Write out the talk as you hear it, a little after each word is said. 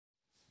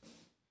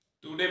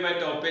Today my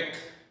topic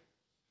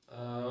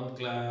on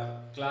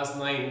class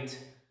ninth,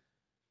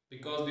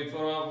 because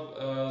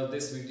before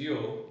this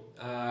video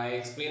I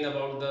explained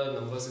about the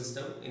number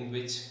system in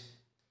which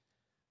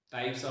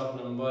types of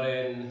number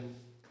and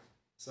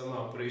some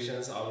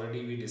operations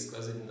already we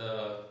discussed in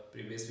the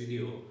previous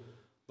video.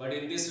 But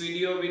in this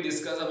video we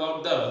discuss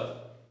about the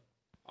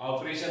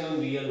operation on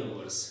real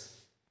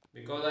numbers,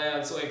 because I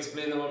also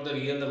explained about the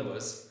real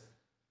numbers,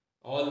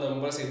 all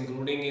numbers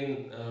including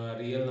in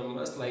real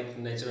numbers like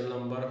natural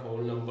number, whole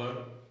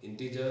number,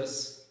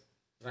 integers,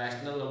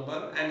 rational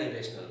number and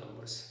irrational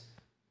numbers.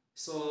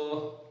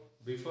 So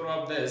before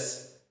of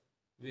this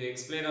we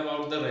explain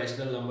about the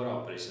rational number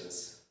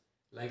operations,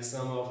 like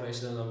sum of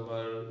rational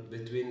number,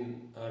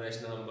 between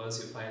rational numbers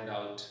you find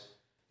out,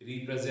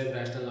 represent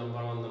rational number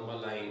on number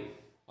line,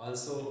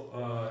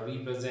 also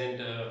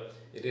represent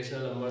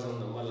irrational numbers on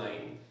number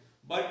line.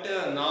 But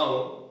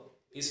now,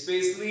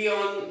 especially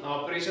on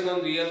operation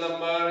on real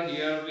number,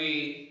 here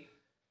we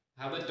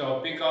have a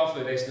topic of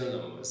irrational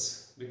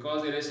numbers,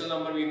 because irrational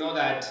number we know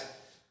that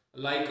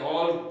like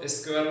all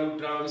square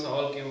root terms,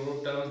 all cube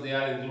root terms, they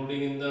are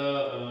including in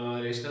the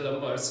irrational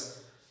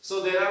numbers.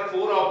 So there are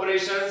four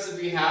operations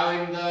we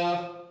have in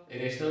the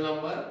irrational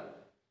number.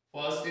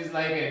 First is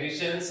like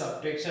addition,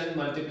 subtraction,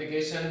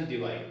 multiplication,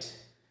 divide.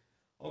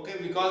 Okay,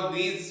 because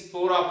these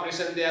four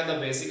operations, they are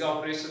the basic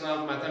operation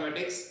of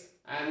mathematics.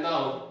 And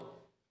now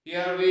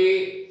here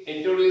we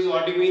introduce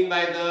what do you mean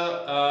by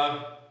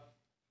the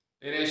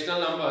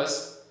irrational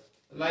numbers.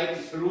 Like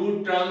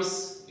root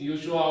terms you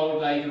show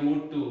out like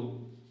root 2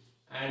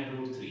 and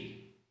root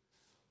 3.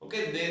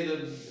 Okay,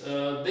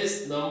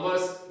 this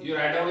numbers you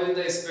write down in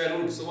the square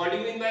root. So what do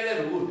you mean by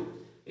the root?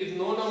 If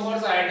no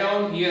numbers are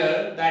down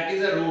here, that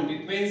is a root.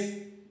 It means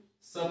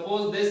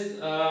suppose this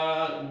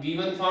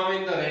given form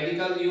in the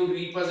radical you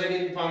represent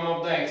in form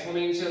of the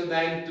exponential,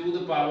 then to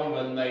the power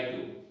 1 by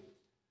 2.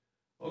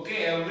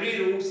 Okay, every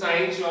root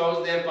sign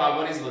shows their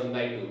power is 1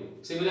 by 2.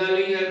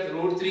 Similarly here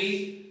root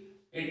 3,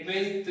 it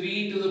means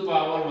 3 to the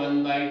power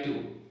 1 by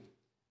 2.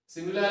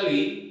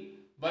 Similarly,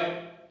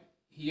 but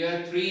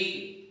here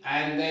 3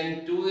 and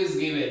then 2 is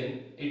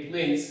given, it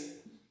means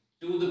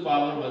 2 to the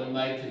power 1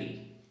 by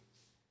 3.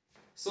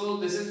 So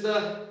this is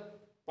the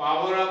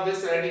power of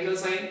this radical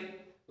sign.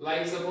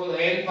 Like suppose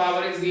n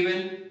power is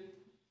given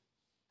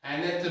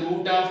and then the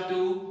root of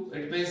 2,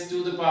 it means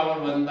 2 to the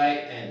power 1 by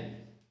n.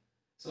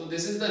 So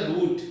this is the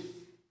root,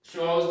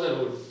 shows the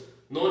root.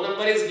 No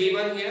number is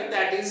given here,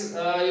 that is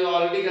you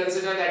already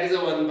consider that is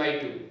a 1 by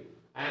 2.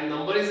 And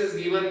number is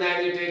given,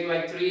 then you take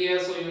like 3 here,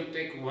 so you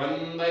take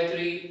 1 by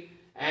 3.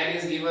 N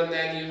is given,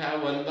 then you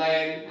have 1 by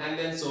n, and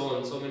then so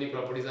on. So many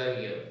properties are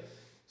here.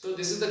 So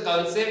this is the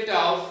concept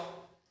of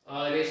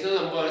rational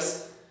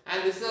numbers,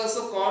 and this is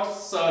also called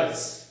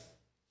surds.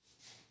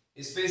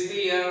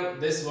 Especially here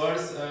this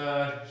words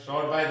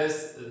short by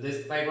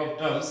this type of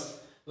terms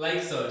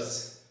like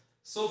surds.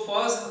 So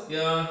first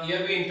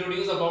here we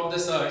introduce about the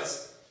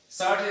surds.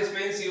 Surds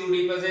means you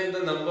represent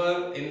the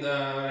number in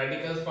the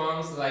radical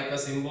forms like a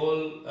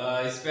symbol,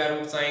 square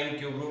root sign,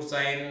 cube root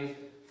sign,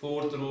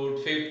 fourth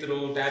root, fifth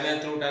root, and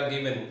nth root are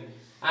given.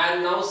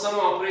 And now some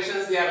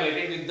operations they are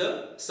related with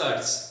the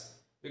surds,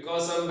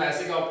 because some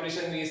basic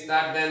operation we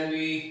start, then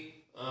we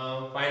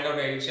find out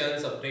addition,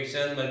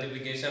 subtraction,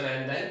 multiplication,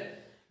 and then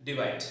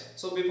divide.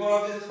 So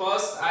before this,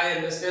 first I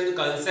understand the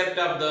concept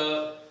of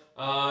the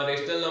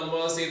rational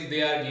numbers. If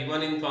they are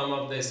given in form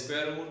of the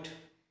square root,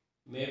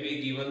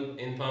 maybe given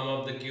in form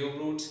of the cube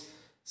roots.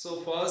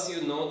 So first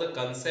you know the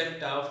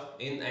concept of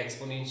in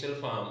exponential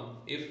form.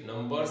 If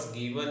numbers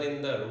given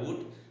in the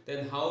root,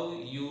 then how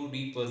you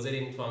represent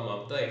in form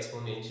of the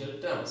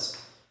exponential terms.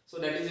 So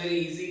that is very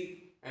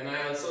easy. And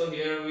I also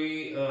here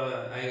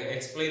I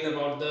explain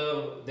about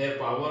their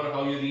power,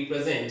 how you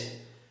represent.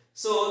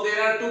 So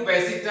there are two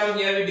basic terms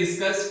here we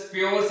discuss: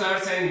 pure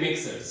surds and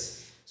mixed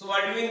surds. So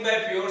what do you mean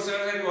by pure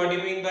surds and what do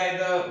you mean by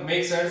the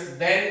mixed surds?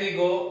 Then we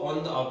go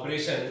on the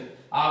operation.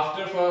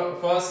 After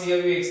first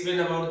here we explain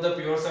about the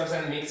pure surds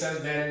and mixed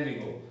surds, then we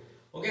go.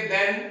 Okay,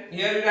 then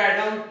here we write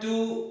down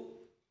 2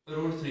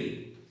 root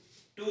 3.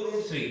 2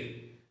 root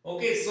 3.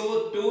 Okay,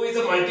 so 2 is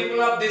a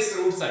multiple of this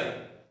root sign.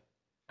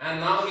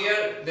 And now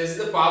here this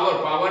is the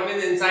power. Power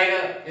means inside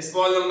a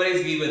small number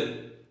is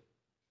given.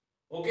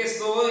 Okay,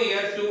 so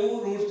here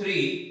 2 root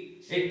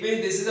 3, it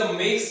means this is a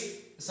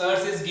mixed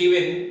surds is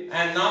given,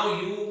 and now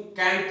you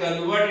can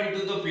convert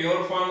into the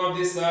pure form of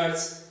this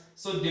surds.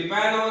 So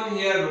depend on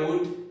here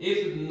root.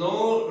 If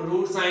no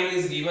root sign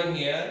is given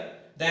here,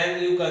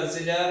 then you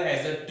consider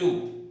as a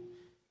 2.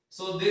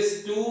 So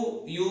this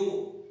 2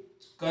 you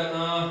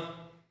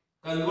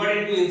convert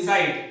into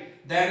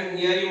inside, then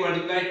here you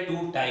multiply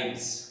 2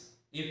 times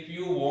if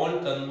you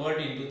want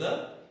convert into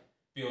the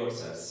pure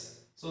surds.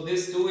 So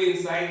this 2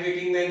 inside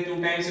taking, then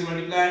 2 times you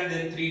multiply,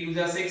 then 3 to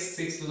the 6,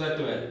 6 to the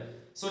 12.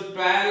 So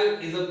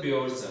 12 is a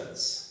pure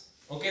surds.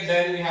 Okay,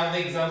 then we have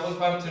the example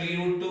for 3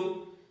 root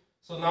 2.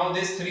 So now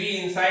this 3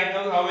 inside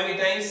comes how many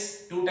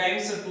times? 2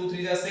 times, so 2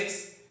 3 is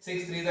 6,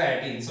 6 3 is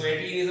 18. So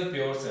 18 is a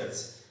pure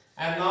surds.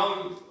 And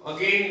now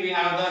again we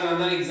have the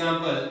another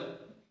example.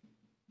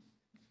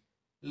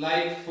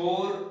 like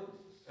 4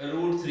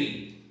 root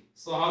 3.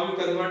 So how you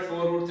convert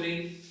 4 root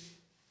 3?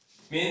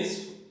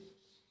 Means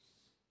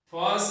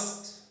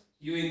first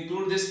you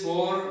include this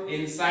 4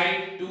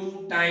 inside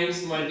 2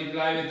 times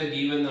multiply with the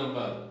given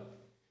number.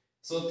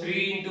 So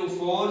 3 into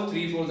 4,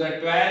 3 4s are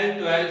 12,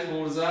 12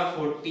 4s are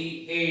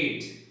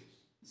 48.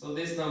 So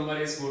this number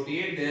is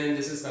 48, then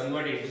this is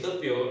converted into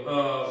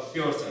the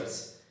pure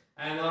surds.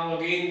 And now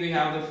again we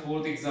have the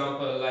fourth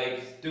example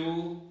like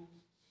 2,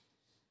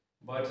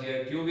 but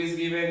here cube is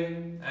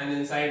given and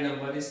inside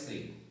number is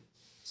 3.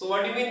 So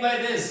what do you mean by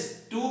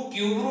this? 2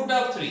 cube root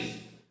of 3.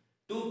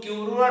 2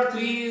 cube root of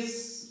 3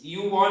 is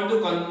you want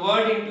to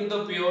convert into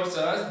the pure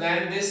surds,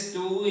 then this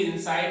 2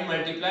 inside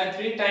multiply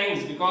 3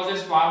 times because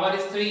its power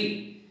is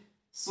 3.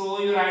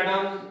 So you write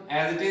down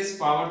as it is,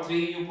 power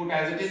 3 you put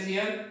as it is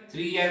here,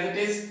 3 as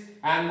it is,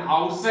 and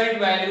outside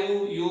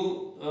value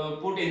you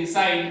put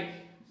inside.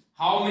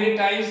 How many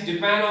times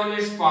depend on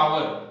its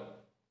power.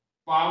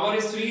 Power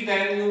is 3,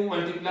 then you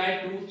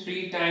multiply 2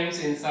 3 times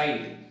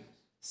inside.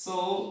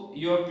 So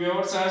your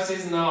pure surds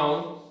is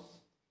now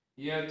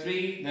here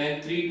 3,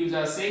 then 3 to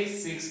the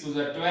 6, 6 to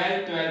the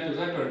 12, 12 to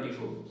the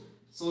 24.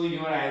 So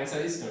your answer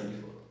is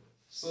 24.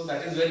 So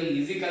that is very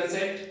easy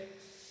concept.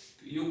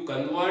 You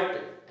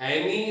convert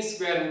any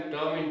square root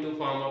term into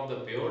form of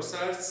the pure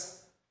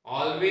surds.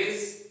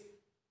 Always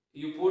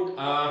you put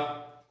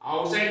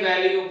outside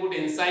value you put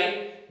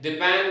inside,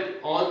 depend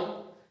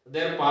on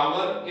their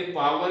power. If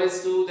power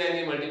is 2, then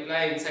you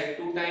multiply inside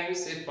 2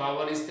 times. If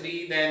power is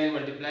 3, then you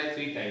multiply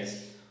 3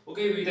 times.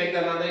 Okay, we take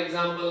another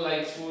example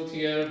like fourth.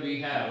 Here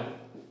we have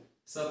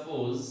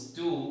suppose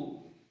 2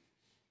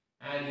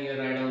 and here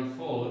write down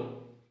 4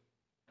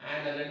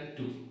 and then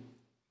 2.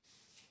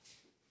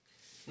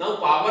 Now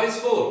power is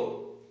 4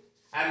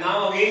 and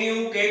now again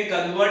you can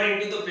convert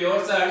into the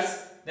pure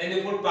surds. Then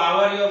you put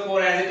power your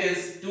 4 as it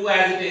is, 2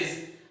 as it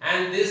is,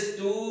 and this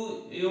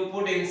 2 you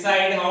put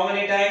inside how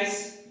many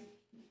times?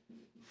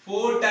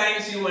 4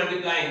 times you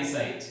multiply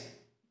inside.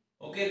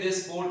 Okay,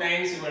 this 4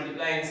 times you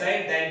multiply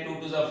inside, then 2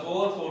 to the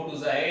 4, 4 to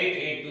the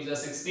 8, 8 to the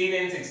 16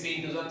 and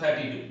 16 to the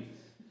 32.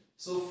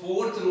 So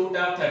fourth root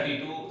of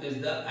 32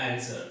 is the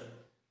answer.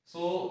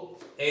 So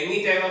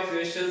any type of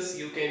questions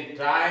you can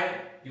try,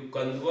 you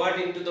convert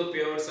into the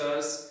pure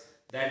surds.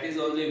 That is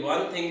only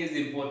one thing is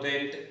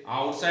important.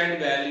 Outside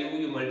value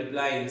you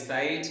multiply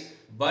inside,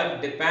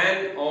 but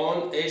depend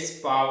on its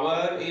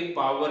power. If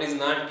power is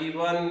not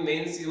given,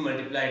 means you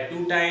multiply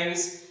 2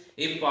 times.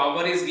 If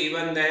power is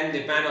given, then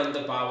depend on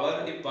the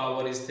power. If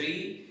power is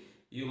 3,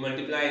 you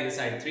multiply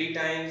inside 3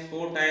 times,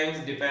 4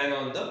 times, depend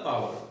on the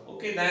power.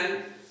 Okay,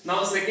 then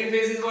now second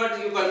phase is what?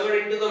 You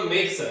convert into the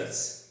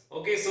mixers.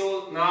 Okay,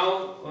 so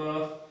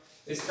now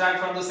start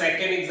from the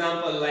second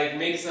example like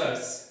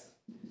mixers.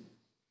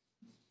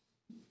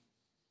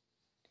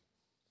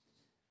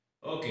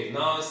 Okay,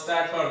 now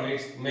start for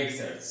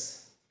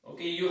mixers.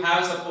 Okay, you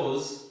have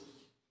suppose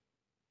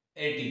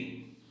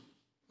 18,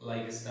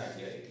 like start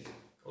here 18.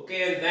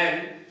 Okay, and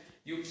then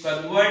you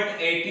convert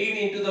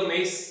 18 into the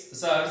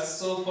mixers.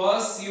 So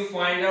first you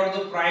find out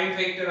the prime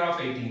factor of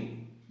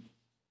 18.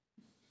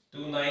 2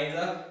 9s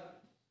are,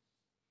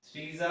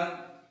 3s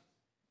are,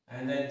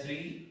 and then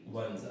 3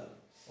 1s are.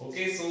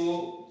 Okay,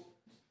 so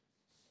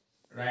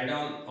write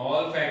down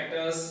all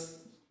factors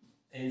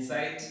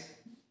inside.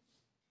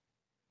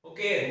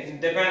 Okay,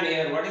 depend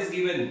here what is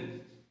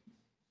given.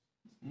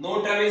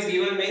 No term is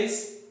given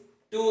means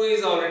 2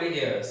 is already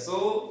here.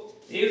 So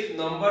if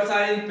numbers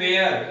are in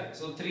pair,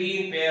 so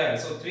 3 in pair,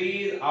 so 3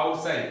 is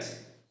outside,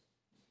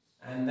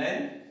 and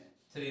then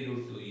 3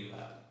 root 2 you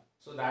have.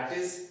 So that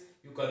is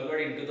you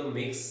convert into the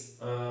mix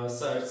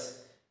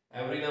surds.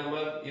 Every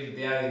number if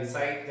they are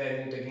inside,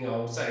 then you taking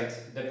outside.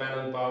 Depend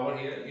on power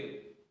here, you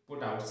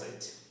put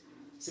outside.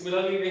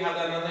 Similarly, we have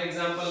another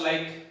example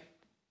like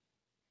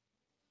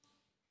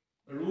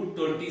root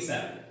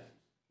 27.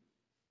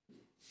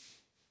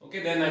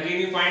 Okay, then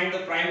again you find the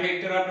prime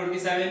factor of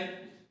 27.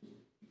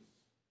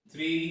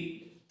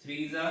 3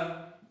 3s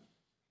are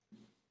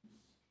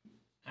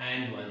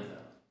and 1s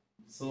are.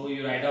 So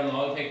you write down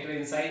all factor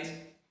inside.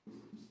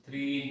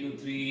 3 into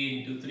 3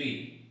 into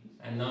 3,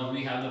 and now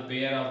we have the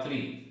pair of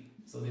 3.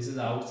 So this is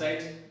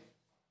outside.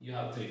 You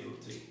have 3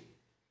 root 3.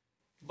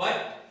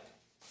 But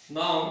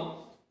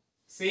now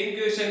same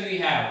question we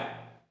have,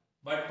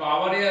 but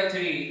power here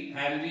 3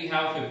 and we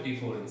have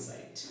 54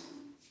 inside.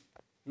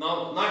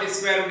 Now not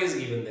square root is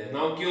given there.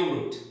 Now cube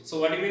root. So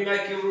what do you mean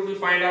by cube root? We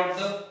find out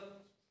the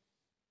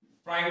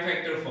prime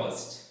factor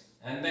first,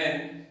 and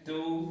then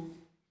 2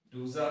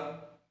 2s are.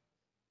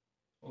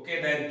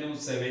 Okay, then 2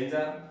 7s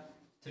are,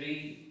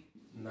 3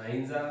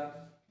 9s are,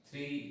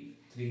 3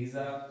 3s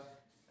are,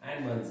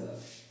 and 1s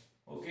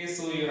are. Okay,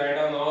 so you write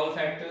down all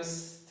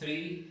factors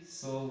 3.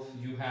 So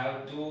you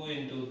have 2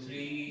 into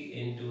 3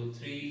 into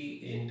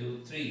 3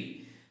 into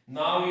 3.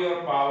 Now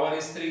your power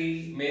is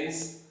 3,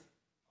 means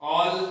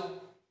all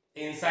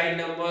inside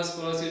numbers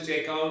first you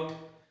check out.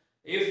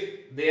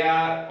 If they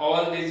are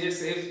all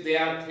digits, if they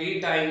are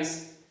 3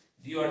 times,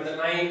 you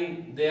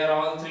underline they are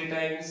all 3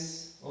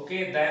 times.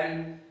 Okay,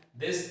 then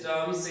this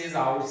terms is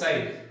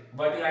outside.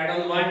 but you add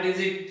on one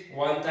digit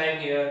one time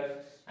here,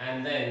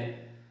 and then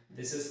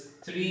this is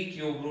 3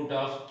 cube root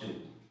of 2.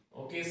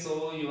 Okay,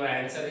 so your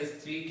answer is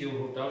 3 cube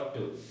root of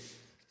 2.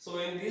 So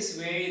in this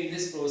way, in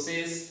this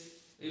process,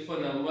 if a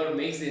number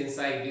makes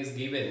inside is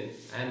given,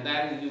 and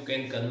then you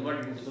can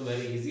convert into the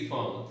very easy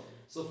form.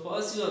 So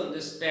first you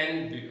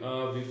understand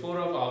before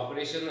of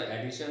operation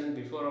addition,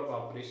 before of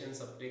operation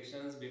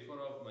subtractions, before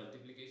of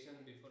multiplication.